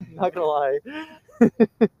not gonna lie.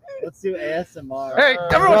 Let's do ASMR. Hey,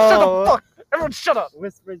 everyone, shut the fuck! Everyone, shut up!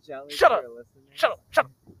 Whisper jelly. Shut up. Shut up! Shut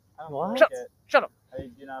up! I don't What? like Shut- it. Shut up! I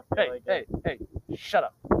do not feel like it. Hey! Shut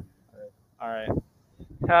up! All right.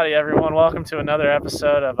 Howdy, everyone. Welcome to another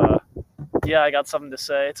episode of Yeah, I Got Something to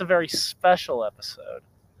Say. It's a very special episode.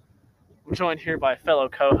 I'm joined here by fellow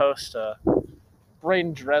co-host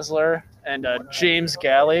Braden Dressler and James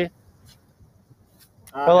Galley.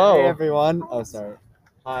 Hello. Hey, everyone. Oh, sorry.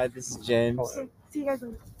 Hi, this is James. See you guys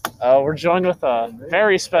later. We're joined with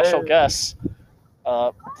very special guests,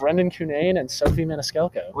 Brendan Cunane and Sophie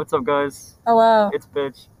Maniscalco. What's up, guys? Hello. It's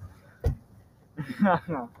Bitch.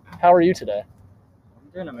 I'm How are you today?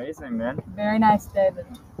 doing amazing, man. Very nice day, but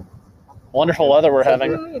Wonderful weather we're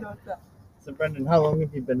having. you know what's up. So, Brendan, how long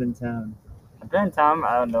have you been in town? I've been in town,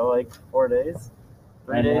 I don't know, like 4 days.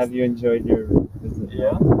 3 days. Have you enjoyed your visit?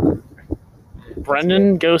 Yeah.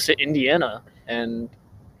 Brendan goes to Indiana, and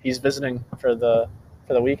he's visiting for the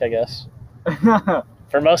week, I guess.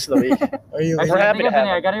 For most of the week. Are you? We're happy to have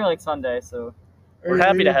him. I got here like Sunday, so We're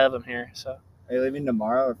happy to have him here. So. Are you leaving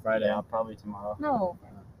tomorrow or Friday? yeah, probably tomorrow. No.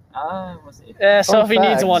 We'll see. Yeah, Sophie needs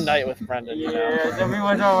facts. one night with Brendan. You know? Yeah, so we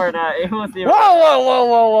went over that. We'll see.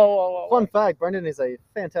 Whoa! Fun fact: Brendan is a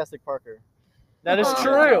fantastic parker. That is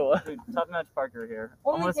true. Dude, top notch parker here.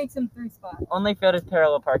 Only takes him 3 spots. Only failed his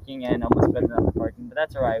parallel parking and almost failed another parking, but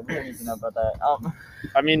that's alright. We don't need to know about that.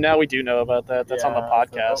 I mean, now we do know about that. That's on the Yeah,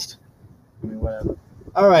 podcast. I mean, whatever.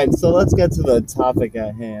 All right, so let's get to the topic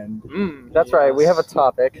at hand. That's right. We have a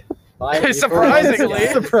topic. Surprisingly.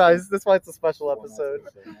 Surprise! That's why it's a special episode.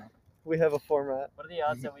 We have a format. What are the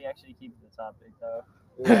odds that we actually keep the topic, though?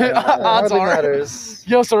 Odds Hardly are. matters.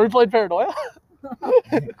 Yo, so we played Paranoia?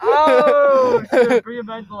 Oh! Shit, bring it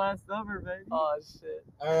back to last summer, baby. Oh, shit.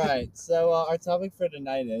 All right, so our topic for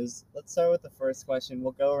tonight is, let's start with the first question.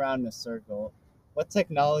 We'll go around in a circle. What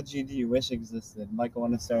technology do you wish existed? Michael,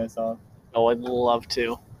 want to start us off? Oh, I'd love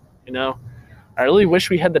to. You know, I really wish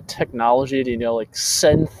we had the technology to, you know, like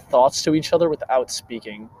send thoughts to each other without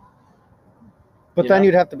speaking. But You then know?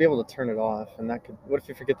 you'd have to be able to turn it off, and that could. What if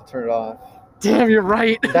you forget to turn it off? Damn, you're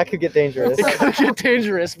right. That could get dangerous. It could get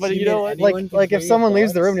dangerous, but you know what? Anyone can Like hear if your someone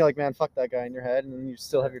leaves the thoughts? room, you're like, man, fuck that guy in your head, and then you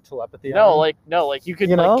still have your telepathy. No, on. like you could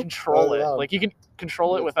You know? like control it. Oh, wow. Like you can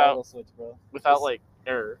control it Your without toggle switch, bro. like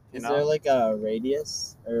error. You Is know? there like a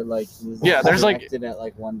radius or like? Is Yeah, it there's, like- connected at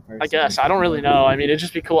like one person? I guess I don't really know. I mean, it'd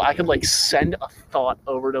just be cool. I could like send a thought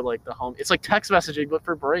over to like the home. It's like text messaging, but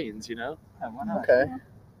for brains. You know? Yeah, why not? Okay.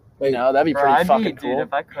 You know, that'd be Bro, pretty I'd fucking be, cool. Dude,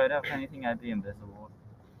 if I could have anything, I'd be invisible.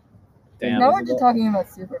 Damn. Now we're just talking about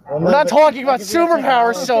superpowers. Well, We're not but talking about that could be a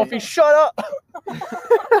superpowers, technology. Sophie. Shut up. Yeah, shut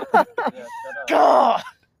up. God.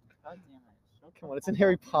 God damn it. Come on, it's in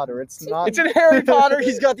Harry Potter. It's not. It's in Harry Potter.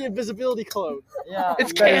 He's got the invisibility cloak. Yeah.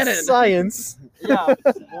 It's yeah, canon. It's science. Yeah,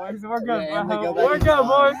 boys, we're good. Yeah, and they go back We're in good,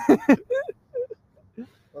 boys. time.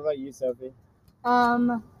 What about you, Sophie?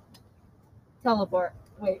 Teleport.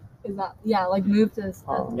 Wait, is that like move to this?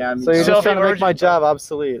 Oh. Yeah, I mean, So you're Sophie, just trying to where'd make my you- job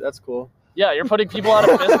obsolete. That's cool. Yeah, you're putting people out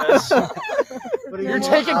of business. What are You're you-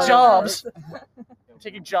 taking jobs. You're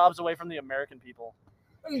taking jobs away from the American people.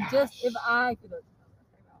 Wait, just if I could.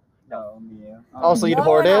 No, me. You. Also, you'd No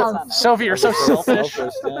hoard one it. else. Sophie, you're so selfish. I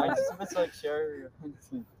just like share.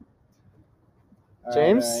 All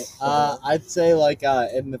James? all right. I'd say like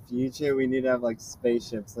in the future we need to have like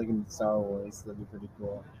spaceships like in Star Wars. That'd be pretty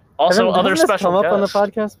cool. Also, Haven't other this special come up on the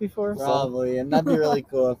guests. podcast before? Probably, and that'd be really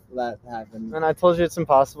cool if that happened. And I told you it's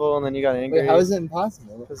impossible, and then you got angry. Wait, how is it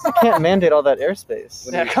impossible? Because you can't mandate all that airspace.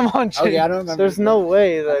 Yeah, come on, James. Okay, I don't remember. There's no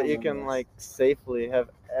way I that don't you remember can this. like safely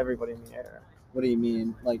have everybody in the air. What do you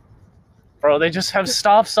mean? Like Bro, they just have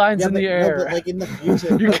stop signs in but, the no, air. but like in the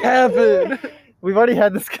future. You haven't. We've already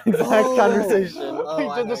had this exact Oh. conversation. Oh, we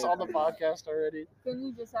I did know this you're on the right. podcast already. Can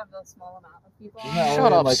you just have a small amount of people?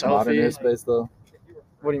 Shut up, Sophie. though.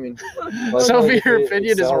 What do you mean? Like, Sophie, like, your it-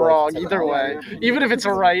 opinion is it's all, like, wrong either way. technology. Even if it's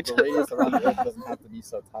right. The radius around the Earth doesn't have to be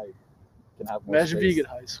so tight. You can have more Imagine space. being in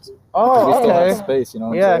high school. We Oh, still have okay. space, you know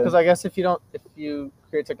what Yeah, I'm because saying? I guess if you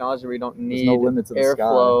create technology where you don't There's need no limit to the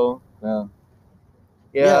airflow. sky. Yeah.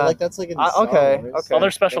 Yeah. like that's like in I- Star okay, Wars. okay.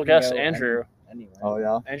 Other special They can guest, go Andrew. Anywhere. Oh,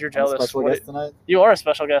 yeah? Andrew, I'm tell a us. special what guest tonight? You are a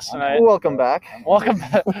special guest tonight. Welcome back. Welcome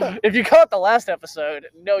back. If you caught the last episode,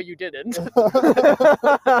 no, you didn't.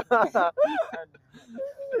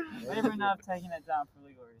 Maybe we're not taking it down for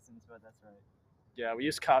legal reasons, but that's right. Yeah, we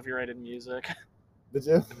used copyrighted music. Did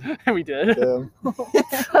you? We did. Damn.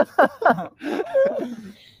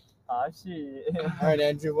 Oh shit. All right,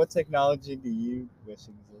 Andrew. What technology do you wish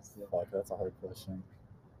existed? Fuck, that's a hard question.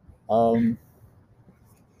 I'm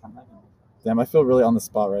not gonna- Damn, I feel really on the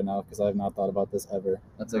spot right now because I have not thought about this ever.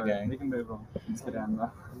 That's okay. We can move on. Let's get on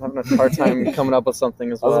though. I'm having a hard time coming up with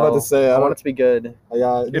something as I was well. about to say, I I want don't- it to be good.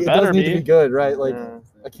 Yeah, It it better does need to be. be good, right? Like, Yeah.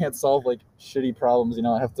 I can't solve like shitty problems. You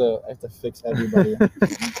know, I have to fix everybody.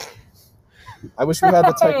 I wish we had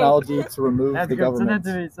the technology to remove the government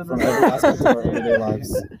from every aspect of our everyday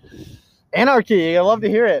lives. Anarchy. I love to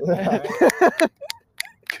hear it.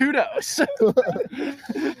 Kudos.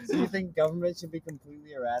 So you think government should be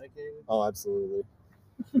completely eradicated? Oh, absolutely.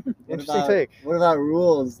 Interesting take. What about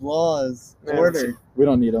rules, laws, Yeah. order? We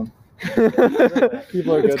don't need them.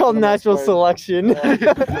 People are good. It's called for the most natural part. selection.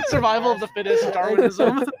 Survival of the fittest,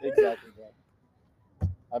 Darwinism. Exactly,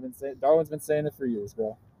 bro. Darwin's been saying it for years,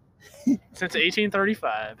 bro. Since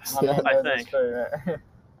 1835, I think.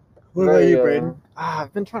 What about you, Braden?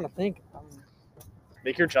 I've been trying to think.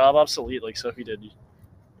 Make your job obsolete like Sophie did.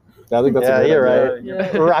 Yeah, I think that's a Yeah, great you're idea.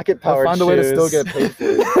 right. Yeah. Rocket I'll powered find a way to still get paid for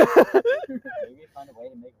it. Maybe find a way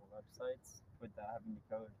to make websites without having to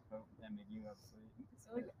code and make you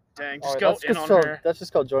obsolete. Dang, Oh, just go in on her. That's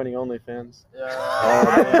just called joining OnlyFans.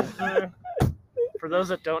 Yeah. For those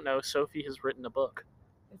that don't know, Sophie has written a book.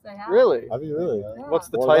 Yes, I have. Really? Have you really? Yeah. What's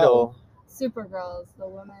the What title? Supergirls, the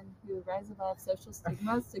women who rise above social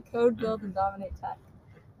stigmas to code, build, and dominate tech.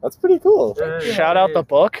 That's pretty cool. Yeah. Shout out the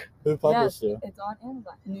book. Who published you? It's on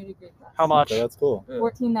Amazon. New Degree Press. How much? Okay, that's cool.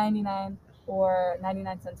 $14.99 or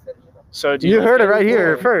 99 cents for the ebook. So do You you heard it right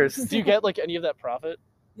here first. Do you get like any of that profit?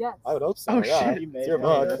 Yes. I would hope so. Oh, yeah. shit. It's your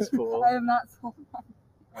book. That's cool. I have not sold one.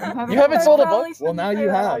 You haven't sold a book? Probably Well, now shouldn't you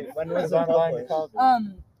say have. that. When was Because it I'm buying the published?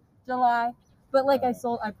 copy. July. But like I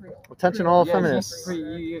pre-ordered. Attention all Yeah, feminists.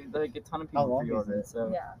 you like a ton of How people long is pre-ordered. it? So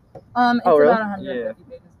Yeah. It's Oh, really? about 150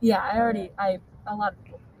 pages. Yeah, a lot of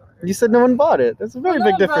people pre-ordered. You said no one bought it. That's a very Well,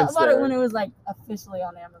 big no one difference bought it when there. it was like officially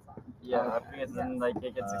on Amazon. yeah, because then like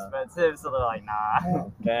it gets expensive, so they're like, nah.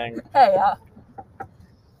 Dang. Hey,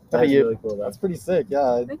 That's you- really cool. That's pretty sick.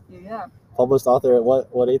 Yeah. thank you. Yeah. Published author at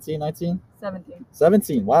what 18, 19? 17.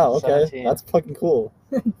 17. Wow. Okay. 17. That's fucking cool.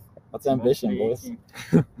 That's ambition, boys.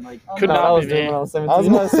 Like, Could No, not I was be doing me. when I was I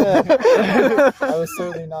 17. was gonna say, I was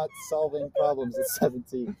certainly not solving problems at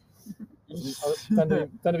 17. I tend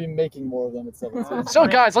to be making more of them at 17. So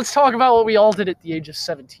guys, let's talk about what we all did at the age of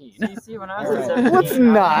 17. see, when I was was at 17, Let's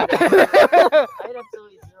not. I had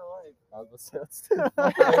absolutely zero life. I was gonna say,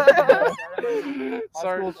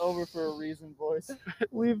 Sorry. High school's over for a reason, boys.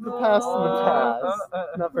 Leave the past in the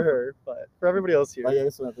past. Not for her, but for everybody else here. Oh, yeah,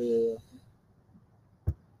 this one, yeah.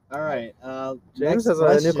 All right. James next has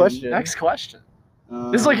a new question. Next question.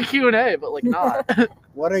 This is like a Q&A, but like not.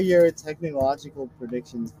 What are your technological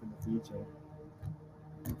predictions for the future?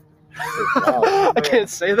 Wow. I can't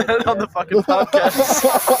say that on the fucking podcast.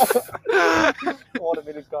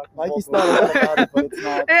 Mikey's thought a lot about it, but it's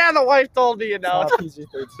not. And the wife told me, you It's know, not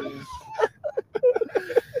PG-13.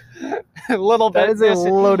 a little That bit is a this, a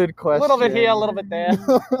loaded question. little bit here, a little bit there.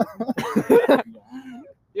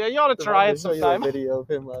 Yeah, you ought to try it Show you a sometime. video of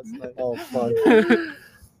him last night. Oh fuck.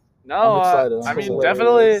 No, I'm excited. I I'm mean, excited.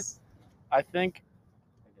 definitely, I think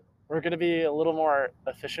we're going to be a little more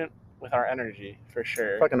efficient with our energy, for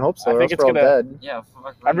sure. Fucking hope so. I or think else it's we're all gonna- dead. Yeah,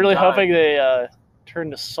 fuck. I'm really die. hoping they turn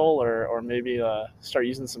to solar or maybe start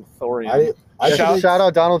using some thorium. I Shout- should Shout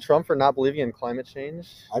out Donald Trump for not believing in climate change.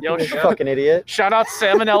 Yo, predict- shout- Fucking idiot. Shout out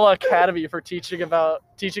Salmonella Academy for teaching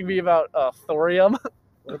me about thorium.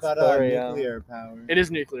 What about Thorium. nuclear power? It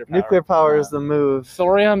is nuclear power. Nuclear power is the move.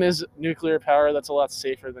 Thorium is nuclear power that's a lot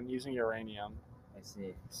safer than using uranium. I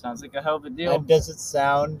see. Sounds like a hell of a deal. And does it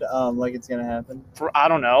sound like it's gonna happen? I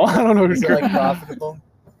don't know. I don't know. Is it like profitable?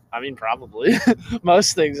 I mean, probably.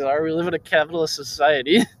 Most things are. We live in a capitalist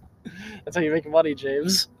society. That's how you make money,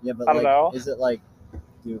 James. Yeah, but I don't know. is it like,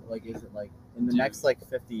 in the next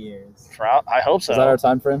 50 years? I hope so. Is that our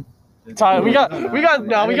time frame? We got I we didn't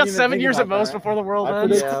got even 7 think years at about most that. before the world I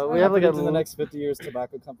ends. predict, Yeah, we have like a in the next 50 years,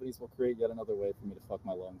 tobacco companies will create yet another way for me to fuck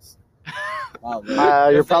my lungs. Wow,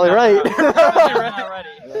 really? You're probably right. You're not ready.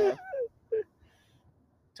 Yeah,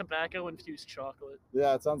 Tobacco infused chocolate.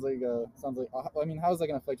 yeah, it sounds like. I mean, how is that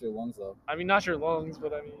gonna affect your lungs though? I mean, not your lungs,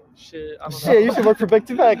 but I mean, shit. I don't know. Shit, you should work for Big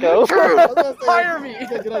Tobacco. Hire me.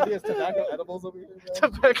 Good ideas. Tobacco edibles over here. Bro.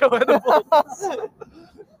 Tobacco edibles.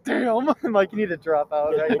 Damn. Mike, you need to drop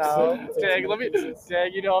out right now. Dang,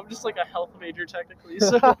 I'm just like a health major technically.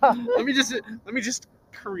 So let me just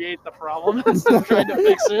create the problem instead of trying to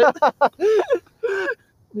fix it.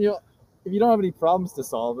 You know, if you don't have any problems to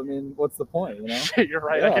solve, I mean, what's the point? You know. Shit, you're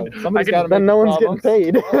right. Yeah, I can. somebody's I gotta Then make no the one's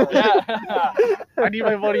getting problems. paid. Yeah. I need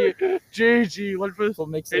my money. JG, what for? That's what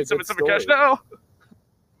makes it a It's some good cash story. now.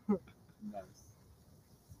 Nice.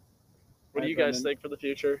 What do you guys think for the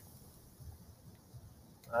future?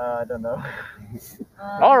 I don't know.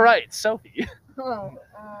 All right, Sophie. Oh,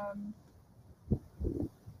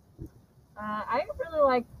 I really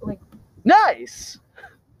like Nice.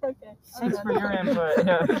 okay. Thanks for your input.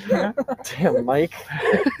 Yeah. Damn, Mike.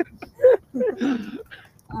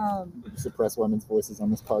 Suppress women's voices on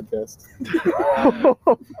this podcast.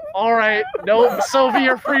 All right. No, Sophie,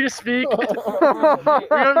 you're free to speak. we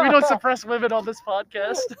don't suppress women on this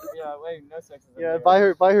podcast. Yeah, wait, no sex. Yeah, buy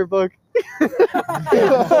her book. Buy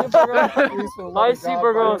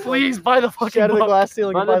Supergirl. Please buy the fucking Shatter the book. glass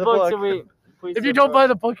ceiling Buy and buy the the book, book. so we. Please If you don't buy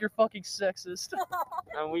the book, you're fucking sexist.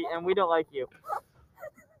 and we don't like you.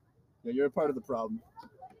 Yeah, you're a part of the problem.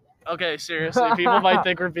 Okay, seriously, people might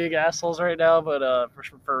think we're being assholes right now, but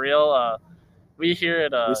for real, we here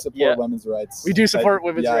at We support women's rights. we do support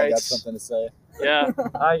women's I got rights. something to say. Yeah,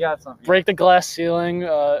 I got something. break the glass ceiling.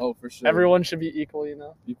 Oh, for sure. Everyone should be equal, you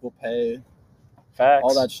know. Equal pay. Facts.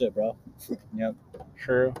 All that shit, bro. Yep.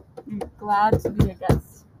 True. I'm glad to be a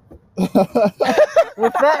guest.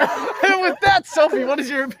 With that, Sophie, what is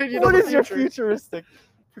your opinion? What on the is your future? futuristic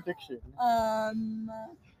prediction?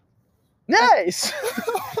 Nice.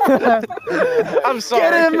 I'm sorry.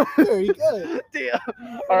 Get him. There you go. Damn.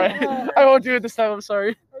 All right, I won't do it this time. I'm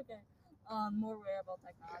sorry. Okay. More wearable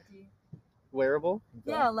technology. Wearable?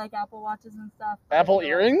 Yeah, like Apple Watches and stuff. Apple Like,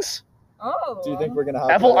 earrings? Oh. Do you think we're gonna have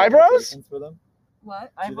Apple better eyebrows? applications for them?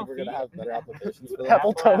 What? Do you think we're gonna have better applications for them?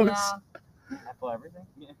 Apple toes. Yeah. Apple everything.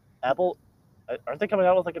 Yeah. Apple. Aren't they coming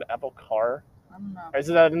out with like an Apple car? I don't know. Or is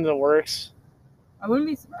that in the works? I wouldn't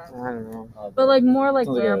be surprised. I don't know. But like more like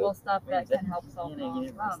Sounds like wearable stuff that Wait, can help solve in a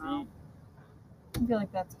problems. I don't know. university. I feel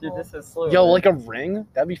like that's Dude, cool. this is slow. Yo, like a ring?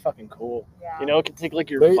 That'd be fucking cool. Yeah. You know, it could take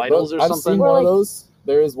like your They- vitals or I've something. seen Or, one of like- those.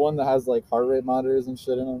 There is one that has like heart rate monitors and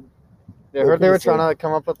shit in them. Yeah, I heard they were trying to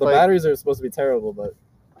come up with The like batteries are supposed to be terrible, but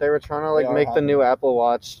they were trying to like They are make the happening. new Apple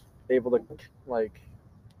Watch able to like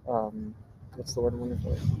what's the word I'm looking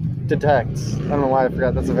for? Detect. I don't know why I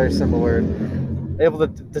forgot. That's a very simple word. Able to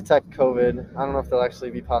detect COVID. I don't know if they'll actually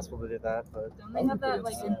be possible to do that, but Don't they have that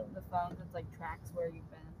like in the phones? It's like tracks where you've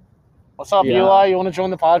been. What's up, Yeah. Eli? You want to join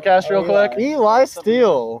the podcast real Oh, yeah. quick? Eli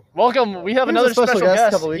Steele. Welcome. We have He was another a special special guest a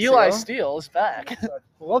guest. couple weeks Eli ago. Steele is back.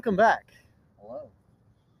 Welcome back. hello.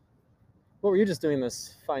 What were you just doing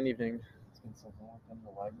this fine evening? It's been so long. I'm in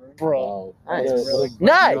the library. Bro. Wow. Nice. What a-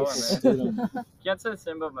 Nice. Student. Can't say the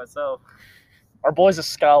same about myself. Our boy's a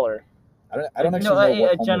scholar. I don't actually No, know a what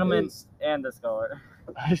homework gentleman is. and a scholar.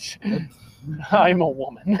 I'm a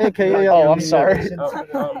woman. Hey, okay, Oh, I'm sorry.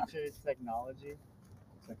 Technology.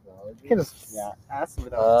 You can just- Yeah. Ask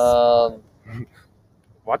without.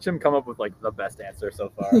 Watch him come up with like the best answer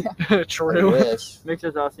so far. True. wish. Makes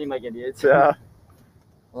us all seem like idiots. Yeah.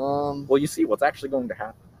 Well, you see what's actually going to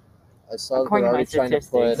happen. I saw According to my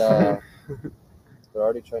statistics. they're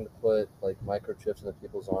already trying to put like microchips into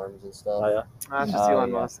people's arms and stuff. Oh yeah. That's just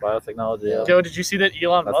Elon Musk. Biotechnology. Yeah. Joe, did you see that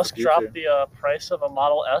Elon That's the Musk future. dropped the price of a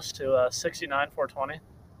Model S to $69,420?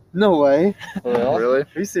 No way. Really? Are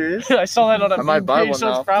you serious? I saw that on a I might meme buy page, one so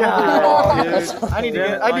now. it's probably God. wrong, dude.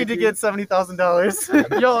 I need to get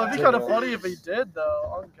 $70,000. Yo, it'd be kind of funny if he did, though.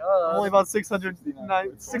 Oh, God. I'm only about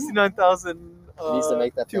 69,000. Needs to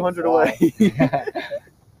make that thing 200 fly. away. I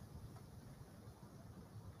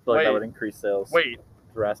feel like Wait. that would increase sales Wait,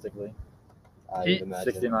 drastically. I He- would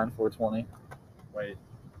imagine. 69,420. wait.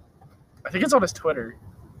 I think it's on his Twitter.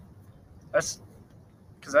 That's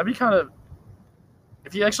because that'd be kind of.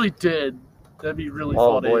 If he actually did, that'd be really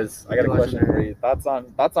Oh funny. boys, I got a question for you. Thoughts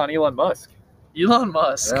on Elon Musk? Elon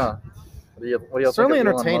Musk. Yeah. What do you Certainly think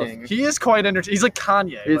of Elon entertaining. Musk? He is quite entertaining. He's like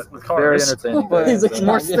Kanye, He's but with very cars. entertaining. But he's guys.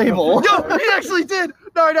 more stable. Yo, he actually did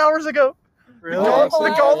 9 hours ago. Really?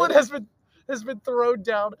 The gauntlet has been thrown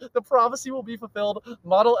down. The prophecy will be fulfilled.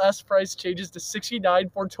 Model S price changes to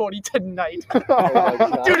 $69,420 tonight. Oh my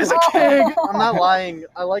God. Dude is a king. I'm not lying.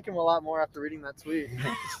 I like him a lot more after reading that tweet.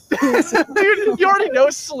 Dude, you already know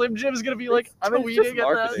Slim Jim's gonna be like I mean, it's just tweeting at that.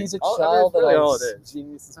 marketing. He's a Oh, child that's really of all it is.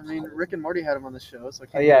 genius. I mean, Rick and Morty had him on the show, so I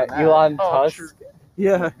can't. Oh yeah, blame that. Elon Oh, Tusk. true.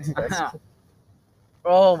 Yeah.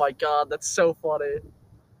 Oh my god, that's so funny.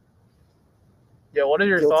 Yo, what are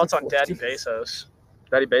your Guilty thoughts on Daddy pleasures. Bezos?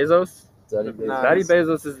 Daddy Bezos? Daddy Bezos. Nah. Daddy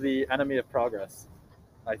Bezos is the enemy of progress,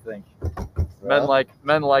 I think. Men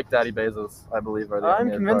Right? like Daddy Bezos, I believe, are the I'm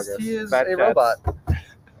enemy convinced of progress. he is Fat a cats, robot.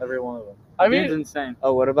 Every one of them. I Dude's mean, insane.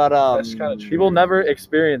 Oh, what about that's kind of true. He will never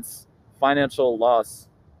experience financial loss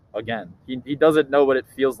again. He doesn't know what it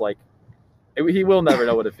feels like. He will never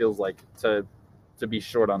know what it feels like to be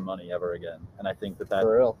short on money ever again. And I think that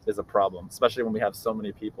For real. is a problem, especially when we have so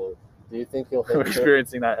many people Do you think he'll who are hit?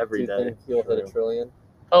 experiencing that Do every you day. think he'll hit a trillion?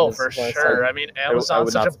 Oh, This for is why I sure. said- I mean, would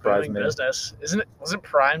Amazon's not such a surprise booming me. business. Wasn't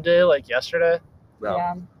Prime Day like yesterday? No.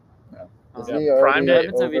 Yeah. Is Yeah, he already Prime Day.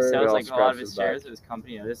 Happens if he over- sells all like a lot of scratch his his back. shares of his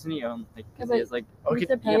company. Doesn't he own like? Yeah, He has like Oh, He he-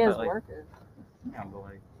 to pay yeah, his but, like- workers. yeah, but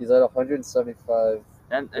like He's at 175.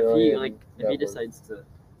 then if he Billion like if he net worth. decides to.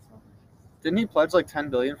 Didn't he pledge like 10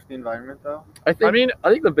 billion for the environment though? I think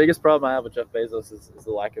the biggest problem I have with Jeff Bezos is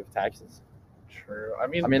the lack of taxes. True. I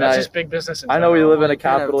mean, I mean, that's I- just big business. In I know we general. live in a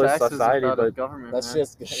capitalist society, but government. That's man.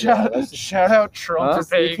 just Shout out Trump Huh? for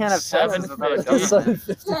paying You can't have taxes without a $750. government.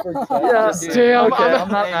 750 Yeah, Dude, Damn, okay, I'm I'm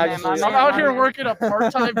not Hey, man, actually. my I'm man- out here man- working a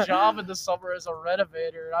part-time job in the summer as a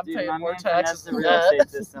renovator, and I'm Dude, paying my more man taxes finessed the than real that. estate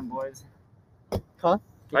system, boys. Huh?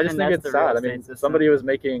 He I just think finessed it's the real sad. I estate mean, system. somebody who is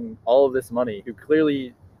making all of this money, who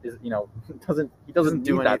clearly is, doesn't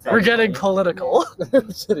do need that anything. tax We're getting money. political.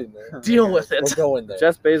 Sitting there. Deal with We're it. going there.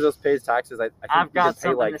 Jeff Bezos pays taxes. I think I've he got could pay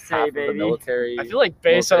something like to say, half of the baby. military. I feel like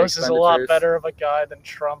military Bezos is a lot expenditures. better of a guy than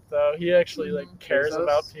Trump, though. He actually like cares Bezos?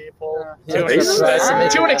 about people Yeah. to an Bezos extent. has to make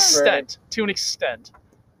To an an effort. extent. To an extent.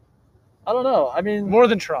 I don't know. I mean, More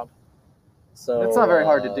than Trump. So It's not very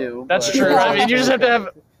hard to do. That's but- true. I mean, you just have to have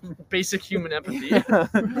basic human empathy.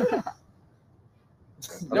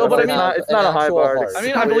 No, but I mean- it's not a high bar. to I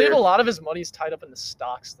mean, I clear. believe a lot of his money's tied up in the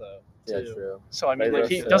stocks, though. Yeah, Too. true. So I mean, like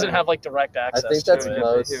he Bezos, doesn't yeah. have like direct access. think that's to it.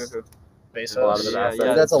 most. Bezos. A lot of his Yeah, assets.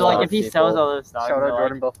 yeah. That's a so lot like of if he sells people. all those stocks, Shout out they're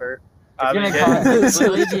Jordan like, Belfort. I mean, gonna yeah. cause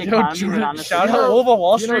literally the Yo, economy Jordan- would honestly. shout out Wolf of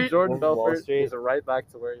Wall You know, Street. Jordan Wolf of Wall Belfort Street. is right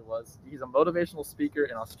back to where he was. He's a motivational speaker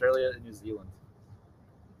in Australia and New Zealand.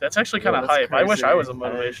 That's actually kind of that's hype. I wish I was a crazy.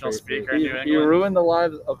 motivational crazy. speaker in New He England. ruined the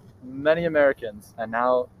lives of many Americans, and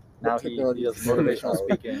now What he technology does is he motivational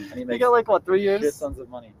about? speaking, and he He makes got like what, 3 shit years? tons of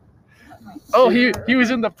money. Oh, he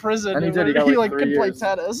was in the prison. And he and did, he got, like, like 3 could play years.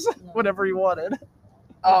 tennis whenever he wanted.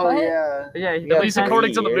 Oh What? yeah. Yeah, he At At least play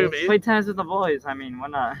according tennis. to the movie. Play tennis with the boys. I mean, why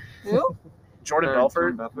not? Who? Jordan Jordan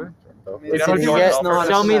Belfort. Belfort. You know Did who he Jordan get- Belfort is?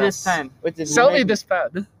 Sell me this pen. Wait, did he Sell me make- this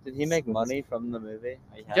pen. Did he make money from the movie?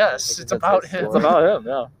 Yes, it's that's about his him. It's about him,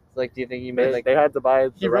 yeah. Like, do you think he made They, like? they had to buy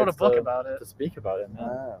the He wrote a rights book to, about it. to speak about it. Yeah.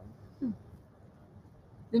 Oh.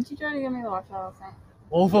 Didn't you try to get me to watch that last night?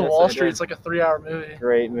 Wolf of Yes, Wall I Street. did. It's like a 3-hour movie.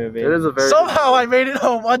 Great movie. It is a very Somehow I made it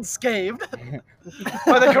home unscathed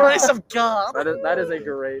by the grace of God. that is a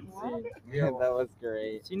great scene. Yeah, that was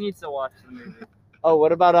great. She needs to watch the movie. Oh,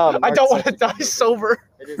 what about I Mark don't want to Zuckerberg? die sober.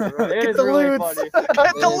 It is Get really the really loots. funny.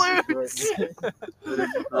 Get the loots.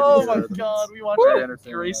 Oh my God, we watched Very it at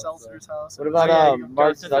entertaining Grace episode. Seltzer's house. What about Oh, yeah,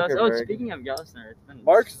 Mark Gelsner's house. Oh, Zuckerberg? speaking of Gelsner, it's been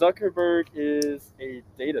Mark Zuckerberg is a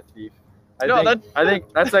data thief. No, I think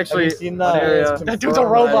that's actually Have you seen an the- area. That dude's a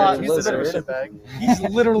robot. He's He's a a lizard. shitbag. He's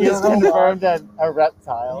literally He's a robot. confirmed a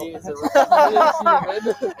reptile.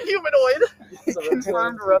 Humanoid.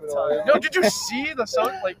 Confirmed reptile. Yo, did you see the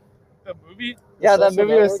the movie? Yeah, that Social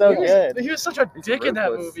movie was so network? good. He was such a dick in that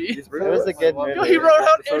Ruthless. movie. He's It was a ruthless. good Yo, movie. he wrote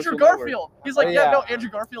out Social Andrew network. Garfield. He's like, Oh, yeah, yeah. no, Andrew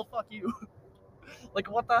Garfield, fuck you. Like,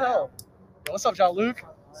 what the hell? Yo, what's up, Jean-Luc?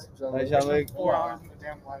 Hi, Jean-Luc. 4 hours in the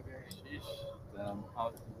damn library.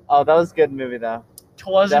 Oh, that was a good movie though.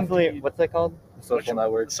 Twas Definitely. indeed. What's it called? Social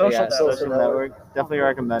network. Social yeah, network. Social Network. Definitely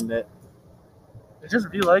recommend it. It just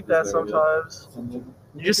be like that It's very good. sometimes.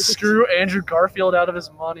 You just screw Andrew Garfield out of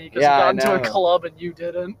his money because Yeah, I he got into a know. club and you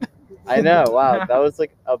didn't. I know. Wow, that was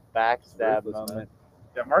like a backstab Ruthless, moment.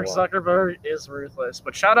 Yeah, Mark Wow. Zuckerberg is ruthless.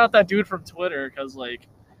 But shout out that dude from Twitter because, like,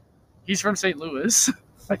 he's from St. Louis,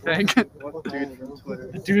 I think. What dude from Twitter?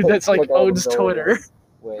 The dude that's, like, Like all the owns Twitter.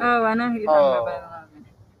 Wait. Oh, I know who you're talking about, but I don't know.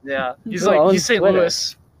 Yeah, he's Who like, owns he's St. Twitter?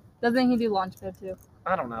 Louis. Doesn't he do Launchpad too?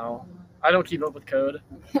 I don't know. I don't keep up with code.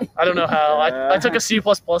 I don't know how. I took a C++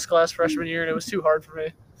 class freshman year and it was too hard for me.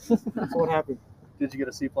 So what happened? Did you get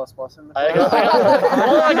a C++ in the I class?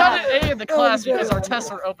 I got an A in the class because our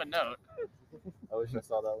tests were open note. I wish I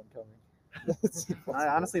saw that one coming. I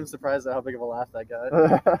honestly am surprised at how big of a laugh that got.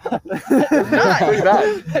 Pretty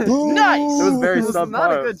bad. Nice. It was very It was subpar,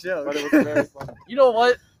 not a good joke. but it was very funny. You know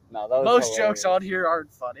what? No, that was Most hilarious. jokes on here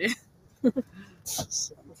aren't funny.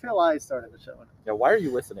 Until I started the show. Yeah, why are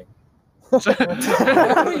you listening?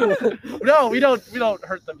 No, we don't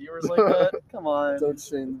hurt the viewers like that. Come on. Don't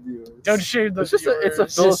shame the viewers. Don't shame the It's just viewers. it's a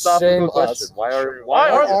Just shame philosophical us. question. Why are True.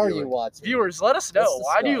 Why Why are you you watching? Viewers, let us know. Let's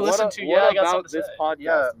Why do you discuss. listen to Yeah, I got about something to this say. podcast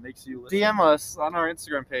Yeah. makes you listen? DM us on our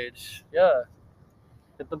Instagram page. Yeah.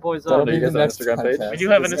 Hit the boys Don't up. do you be guys the have next Instagram page? podcast. We do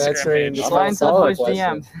have an Just Instagram answering page. the Slide into the solid boys'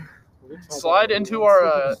 question. DMs. Slide into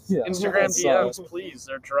our Yeah. Instagram Solid. DMs, please.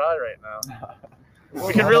 They're dry right now.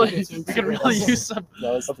 We could really use some.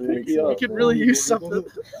 That was 3 weeks We ago. We could really use something.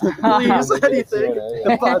 Please, anything.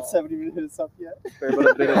 The bots haven't even hit us up yet.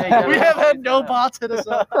 We have had no bots hit us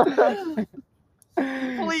up.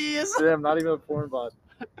 Please. Damn, not even a porn bot.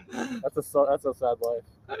 That's a sad life.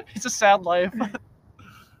 It's a sad life.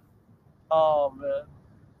 Oh man.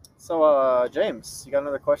 So, James, you got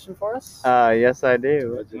another question for us? Yes, I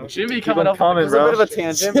do. Jimmy Keep coming them up. coming, It was a bro. bit of a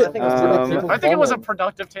tangent. But I think it was pretty Um, I think it was a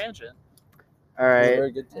productive tangent. All right.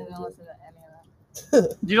 Very good. I don't tangent. listen to any of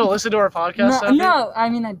that. You don't listen to our podcast, Sophie? No, I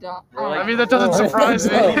mean I don't. I mean that doesn't surprise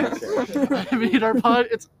me. No. I mean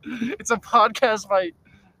it's a podcast by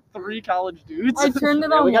 3 college dudes. I turned it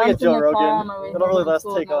Yeah, on we gotta once get in Joe the car Rogan. on my way They don't really home let us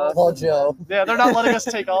from take school, off. Call Joe. Yeah, they're not letting us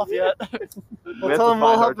take off yet. We'll tell him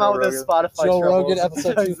we'll help him out with his Spotify Joe troubles. Rogan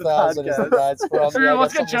episode He's the 2000 is the podcast. guys from. Sure, Yeah, I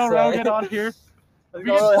let's got get Joe something to say. Rogan on here. We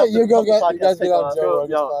can really help You the guys podcast get take on off. Joe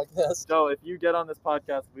Rogan's Yo. podcast. Joe, if you get on this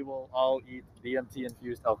podcast, we will all eat DMT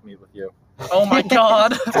infused elk meat with you. Oh my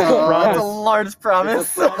god. That's a large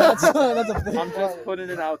promise. That's a big I'm just putting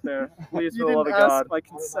it out there. Please, You for the love of didn't God. ask my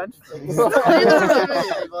consent.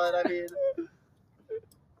 But I mean,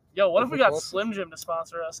 Yo, what if we got Slim Jim to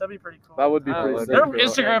sponsor us? That'd be pretty cool. That would be That pretty would sick. Their be bro.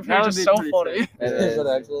 Instagram That page would is be so pretty funny. sick. It is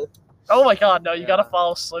actually. Oh my god, no, you gotta Yeah.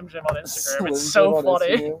 follow Slim Jim on Instagram. Slim It's Jim so on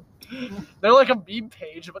funny. Instagram. They're like a meme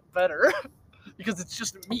page, but better. Because it's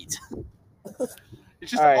just meat. It's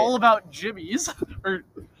just All right. all about Jimmy's. Or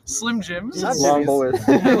Slim Jims. Not Long Jimmy's.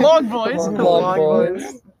 boys. Long boys. Long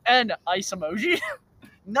boys. And ice emoji.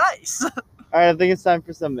 Nice. All right, I think it's time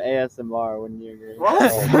for some ASMR. Wouldn't you agree?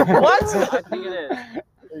 What? I think it is.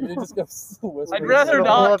 You just go whisper. I'd rather Pull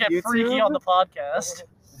not up get YouTube? freaky on the podcast.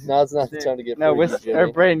 Now it's not the time to get. No, freaky, or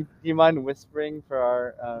Jimmy. Brain, do you mind whispering for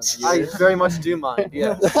our I viewers? very much do mind.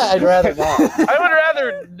 Yeah. I'd rather not. I would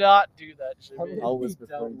rather not do that, Jimmy. I'll whisper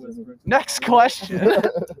for you, Jimmy. Next question.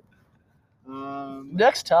 All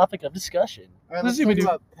Next topic of discussion. right, Let's let's see what talk we do.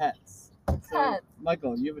 about pets. So, Pets.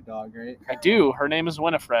 Michael, you have a dog, right? I do. Her name is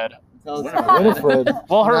Winifred. Tell us about it. Winifred.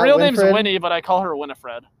 Well, her Not real name's Winfred? Winnie, but I call her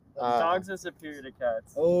Winifred. Dogs are superior to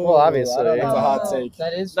cats. Oh, Well, obviously. I don't It's know. a hot take.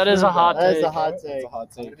 That is. That is true, a hot though. That is take. a hot It's take. a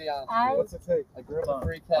hot take. I What's it take? I grew up with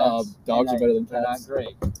 3 Uh, cats. dogs are better than They're cats. not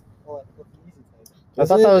great. Well, what's the easy take? I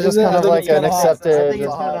thought that was just kind of like an accepted. I think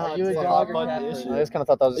it's kinda hot. Are you a It's a dog hot or button cat issue. person? I just kind of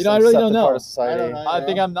thought that was You just know, I an really don't accepted know. part of society. I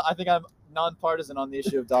don't know. I think I'm nonpartisan on the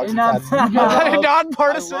issue of dogs and You're cats. not- I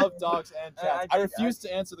Nonpartisan. love dogs and cats. I refuse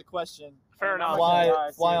to answer the question. Fair enough.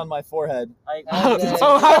 Fly on my forehead.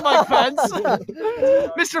 Oh, hi, Mike Pence.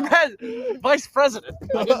 Mr. Pence, Vice President.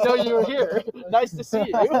 I didn't know you were here. Nice to see you.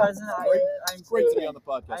 It's great to be on the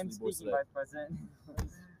podcast I'm with you boys speaking, today. Vice President.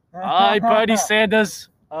 Hi, Bernie Sanders.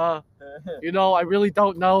 You know, I really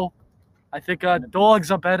don't know. I think dogs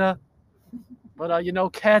are better, but you know,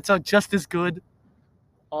 cats are just as good.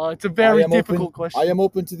 It's a very difficult question. I am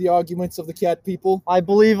open to the arguments of the cat people. I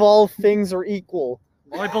believe all things are equal.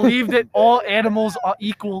 I believe that all animals are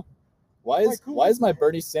equal. Why is my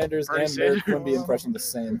Bernie Sanders Bernie and Mayor Sanders. Quimby impression the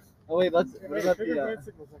same? Oh wait, what about the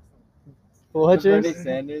What, Bernie James?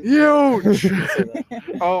 Sanders? Huge.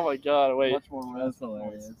 Oh my God! Wait, Much more that's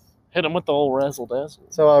hilarious. hit him with the old razzle dazzle.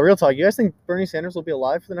 So, real talk. You guys think Bernie Sanders will be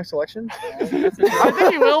alive for the next election? I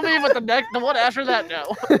think he will be, but the one after that,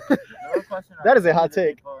 no. That is a hot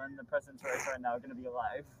take. People in the president's race right now are going to be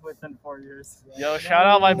alive within 4 years. Yo, shout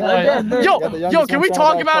out my boy. Got the Yo, youngest can one we shout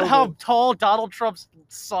talk out about how COVID. tall Donald Trump's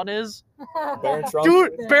son is? Baron Trump.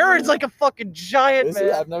 Dude, Barron's like a fucking giant, Is he?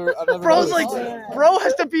 man. I've never Bro's noticed like, that. bro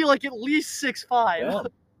has to be like at least 6'5". Yeah.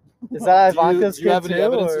 Is that Do you- Ivanka's do you have kid any too?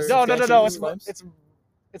 evidence or- of No, substantiating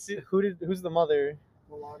It's these claims? Who's the mother?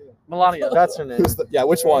 Melania. That's her name. Who's the, yeah,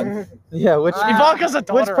 which one? Yeah, which Ivanka's a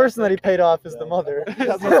daughter. which person I that he paid off is the mother? think.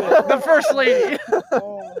 The first lady.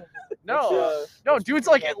 No, dude's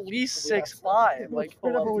like at least 6'5". Like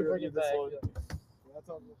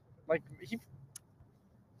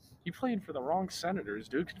he played for the wrong Senators,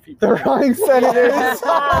 dude. Could be The wrong senators.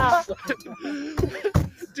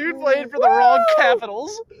 Dude played for the wrong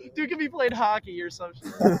Capitals. Dude could be playing hockey or some shit.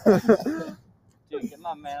 Dude, get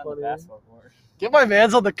my man on the basketball court. Get my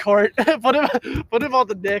man's on the court. put him on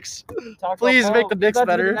the Knicks. Taco Please Fall. make the Knicks He's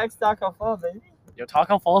about to be better. The next Taco Fall, baby. Yo,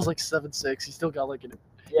 Taco Fall's like 7'6". He's still got like an.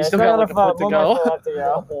 Yeah, still got like a foot to go.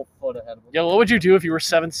 A whole foot ahead of him. Yo, what would you do if you were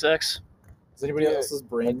 7'6"? Does anybody else's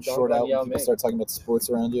brain Don't short out yell when people me. start talking about sports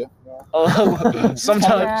around you?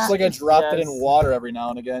 Sometimes Just like I dropped it in Yes. water every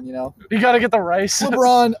now and again, you know? you gotta get the rice.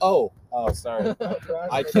 LeBron. Oh, sorry.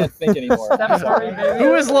 I can't think anymore. Steph Curry, baby.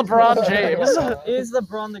 Who is LeBron James? Is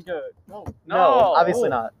LeBron the GOAT? No, obviously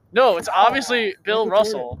not. No, it's obviously Bill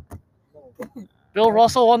Russell. Bill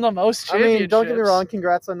Russell won the most I championships. mean, don't get me wrong.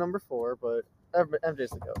 Congrats on number 4, but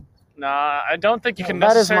MJ's the GOAT. Nah, I don't think you can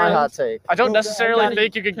That is my necessarily. hot take. I don't necessarily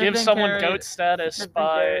think you could give Pippen someone carried- GOAT status Pippen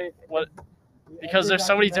by carried- what, because there's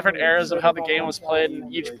so many different eras of how the game was played,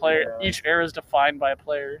 and each era is defined by a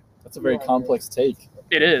player. That's a very complex take.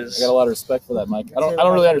 It is. I got a lot of respect for that, Mike. I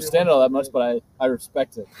don't really understand it all that much, but I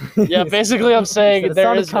respect it. Yeah, basically I'm saying It there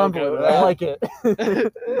sounded is no convoluted. GOAT. I like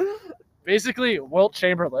it. Basically, Wilt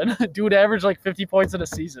Chamberlain. Dude averaged like 50 points in a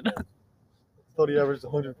season. Thought he averaged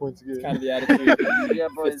 100 points a game. Kind of the attitude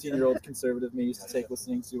 15-year-old conservative me used to take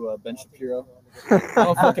listening to Ben Shapiro. I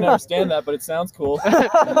don't fucking understand that, but it sounds cool.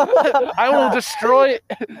 I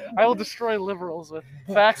will destroy liberals with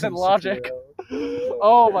facts and logic.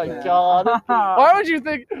 Oh my god. Why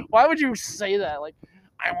would you say that? Like,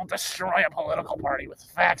 I will destroy a political party with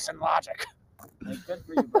facts and logic. Like, good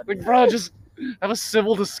for you, buddy. Like, bro, just have a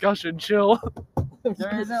civil discussion, chill.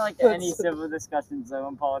 There isn't like any civil discussions though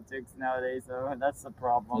in politics nowadays, though. That's the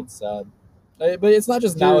problem. It's sad. But it's not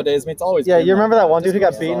just nowadays. I mean, it's always. Yeah, been you like remember that one dude who got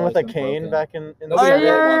It's beaten with always a been cane broken. back in the Nobody Senate?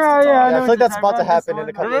 really wants to talk. I know feel what like that's you're about to talking about, happen in a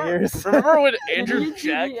this couple of years. Remember when Andrew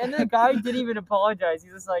Jack? And the guy didn't even apologize.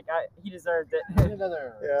 He's just like, he deserved it. Yeah. Teddy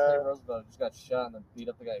Roosevelt just got shot and then beat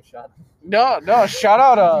up the guy who shot him. No, shout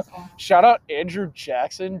out Andrew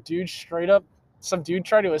Jackson, dude. Straight up, some dude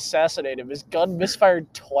tried to assassinate him. His gun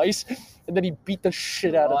misfired twice, and then he beat the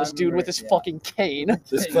shit out of this dude with his fucking cane.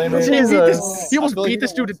 Disclaimer. He almost I feel beat like-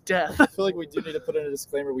 this dude to death. I feel like we do need to put in a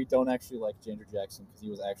disclaimer. We don't actually like Andrew Jackson because he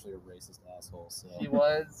was actually a racist asshole. So He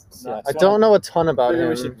was. Yeah, I don't know a ton about Maybe him,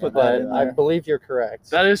 we should put that but in I there. believe you're correct.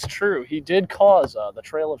 That is true. He did cause the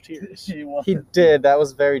Trail of Tears. He did. That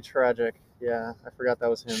was very tragic. Yeah, I forgot that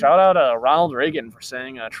was him. Shout out Ronald Reagan for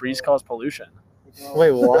saying trees cause pollution.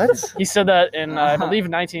 Wait, what? He said that in I believe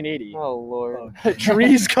 1980. Oh lord.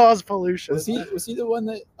 Trees cause pollution. was he the one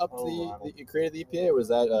that created the EPA, or was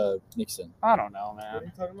that Nixon? I don't know,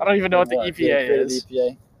 man. I don't even know what the EPA created is. The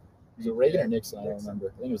EPA. Was it Reagan or Nixon? I don't remember.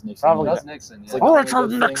 I think it was Nixon. Probably That was Nixon. It's Yeah. like Oh, the it's only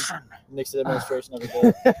good thing Nixon. Nixon administration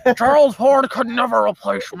ever did. Charles Ford could never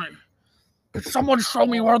replace me. Could someone show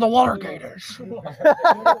me where the Watergate is?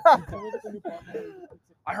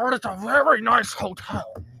 I heard it's a very nice hotel.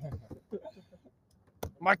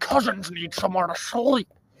 My cousins need somewhere to sleep.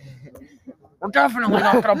 We're definitely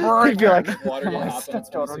not gonna break He'd be like, it. Watergate my happened in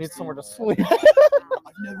stepdaughter needs 2016. somewhere to sleep.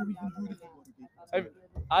 I've never even heard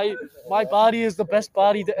of it. My body is the best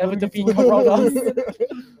body to ever defeat Corona.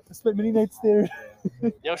 I spent many nights there.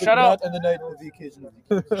 Yo, shout out And the night of the occasion.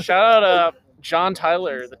 Shout out John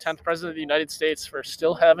Tyler, the 10th president of the United States, for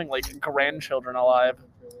still having like grandchildren alive.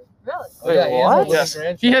 Really? Oh, yeah, he has What? a Yes.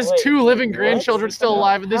 grandchild. He has Wait, 2 living what? grandchildren still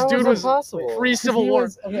alive, and this How dude is that was possible? pre-Civil He War.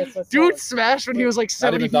 was- okay, so Dude smashed when he was like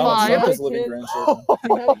Not even Donald 75. Trump is living grandchildren.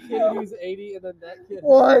 he had a kid when he was 80, and then that kid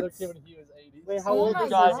What? had another kid when he was 80. Wait, how old is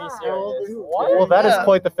God, that? be serious. Well, that is Yeah.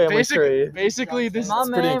 quite the family tree. Basically, this My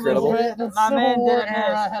pretty man incredible. was my man War didn't era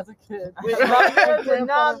miss. has a kid. My man did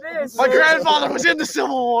not miss. my grandfather was in the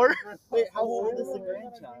Civil War. Wait, how old is the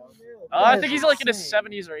grandchild? I think he's like in his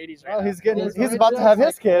 70s or 80s right Oh, now. he's about to have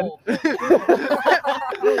his kid.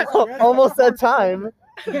 Almost that time.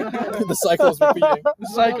 The cycle is repeating. The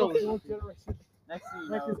cycle. Next thing you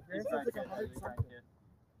know, he's grandkid.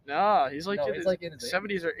 Nah, he's like No, in he's his like in his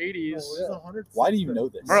 70s or 80s. Why do you know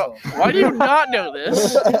this? Bro, why do you not know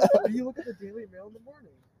this? You look at the Daily Mail in the morning.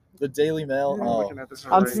 The Daily Mail. I'm Oh, looking at this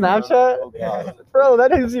On right now. Snapchat? oh God. Bro,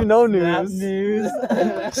 that gives you no news. Snap news?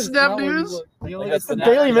 I think that's The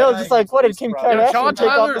Daily Mail is just like, what did Kim Yo, Kardashian John take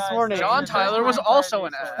off Tyler- this morning? John Tyler was also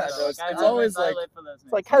an ass. It's always like-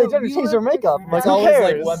 It's like Kylie Jenner changed her makeup. I'm like, It's who always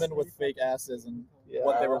like cares? women with fake asses and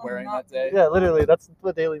what they were wearing that day. Yeah, literally, that's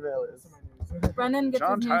what Daily Mail is. Brennan gets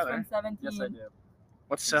John his news Tyler. from 17. Yes, I do.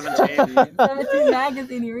 What's 17? 17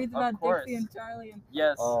 magazine. He reads Of about course. Dixie and Charlie and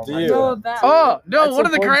Yes. Oh, Do my you? God. Noah Beck. Oh, no, That's one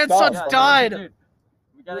of the important grandsons stuff. died. Dude,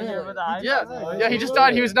 we gotta hear about the high Yeah, he just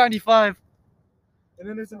died. He was 95. And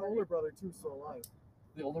then there's an older brother too, still alive.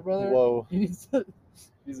 The older brother? Whoa. He's a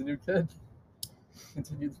new kid.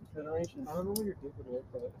 Continued generation. I don't know what you're doing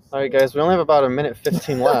with it. All right, guys, we only have about a minute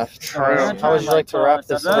 15 left. True. How would you like to wrap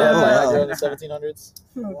this Did they have up? Viagra in the 1700s?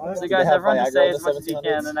 So Did guys, they have everyone just Viagra say in as the much as you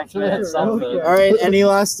can. The 1700s? next minute, something. All right, any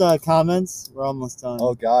last comments? We're almost done.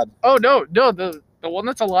 Oh God. Oh, no, the one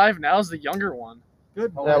that's alive now is the younger one.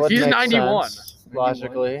 Good. That would He's make 91. sense,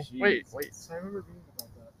 logically. Wait. I remember reading about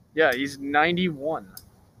that. Yeah, he's 91.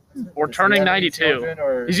 Or turning Does he have any 92. children,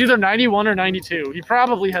 or- He's either 91 or 92. He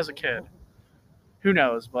probably has a kid. Who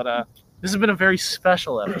knows? But this has been a very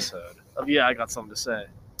special episode of Yeah, I Got Something to Say.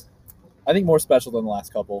 I think more special than the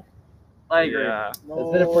last couple. I agree. Yeah, It's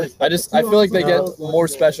been a pretty I feel like they get more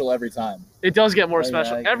special every time. it does get more Oh, yeah,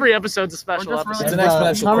 special. I agree. Every episode's a special just episode. It's an And,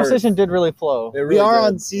 exponential The conversation did really flow. curve. It We really are did.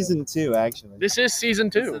 on season 2, actually. This is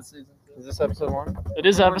season 2. Is this episode 1? It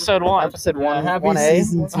is episode 1. Episode 1, Happy 1A?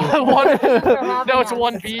 season 2. No, it's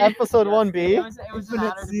 1B. Episode It 1B. was an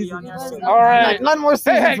honor to be on your season. show. All right. None more Hey,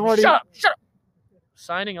 seasons, hey, Morty. shut up.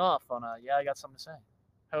 Signing off on Yeah, I Got Something to Say.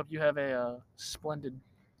 Hope you have a splendid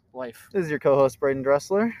life. This is your co-host Braden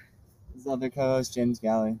Dressler. This is other co-host James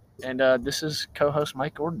Galley. And this is co-host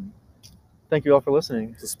Mike Gordon. Thank you all for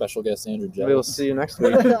listening. It's a special guest, Andrew Jones. We will see you next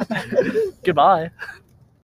week. Goodbye.